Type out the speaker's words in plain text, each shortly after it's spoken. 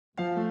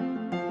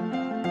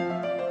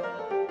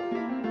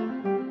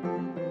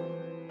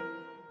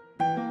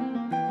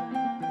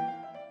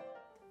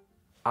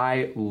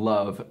I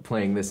love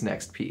playing this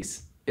next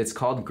piece. It's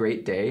called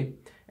Great Day,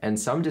 and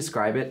some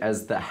describe it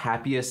as the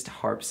happiest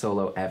harp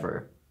solo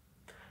ever.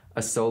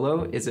 A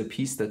solo is a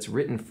piece that's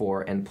written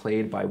for and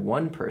played by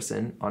one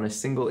person on a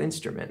single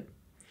instrument.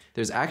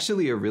 There's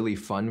actually a really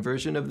fun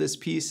version of this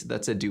piece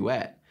that's a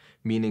duet,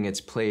 meaning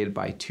it's played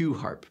by two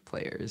harp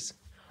players.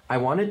 I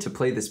wanted to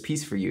play this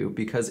piece for you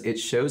because it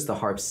shows the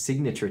harp's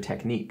signature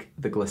technique,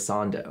 the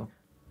glissando.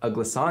 A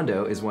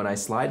glissando is when I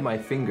slide my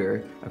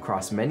finger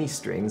across many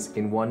strings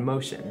in one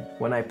motion.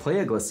 When I play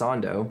a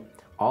glissando,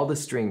 all the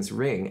strings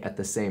ring at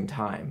the same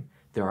time.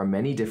 There are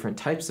many different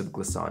types of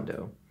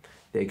glissando.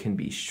 They can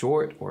be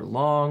short or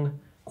long,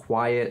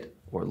 quiet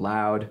or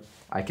loud.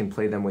 I can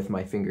play them with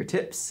my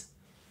fingertips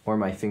or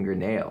my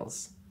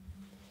fingernails.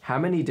 How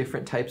many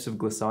different types of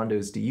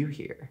glissandos do you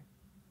hear?